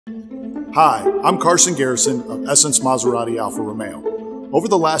Hi, I'm Carson Garrison of Essence Maserati Alfa Romeo. Over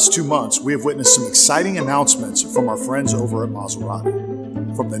the last 2 months, we have witnessed some exciting announcements from our friends over at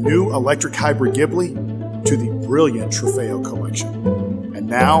Maserati. From the new electric hybrid Ghibli to the brilliant Trofeo collection. And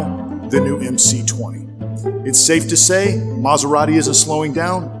now, the new MC20. It's safe to say Maserati isn't slowing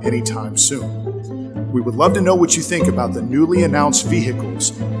down anytime soon. We would love to know what you think about the newly announced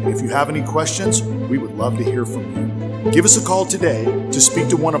vehicles. And if you have any questions, we would love to hear from you. Give us a call today to speak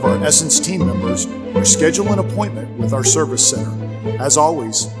to one of our Essence team members or schedule an appointment with our service center. As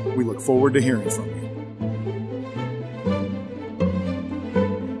always, we look forward to hearing from you.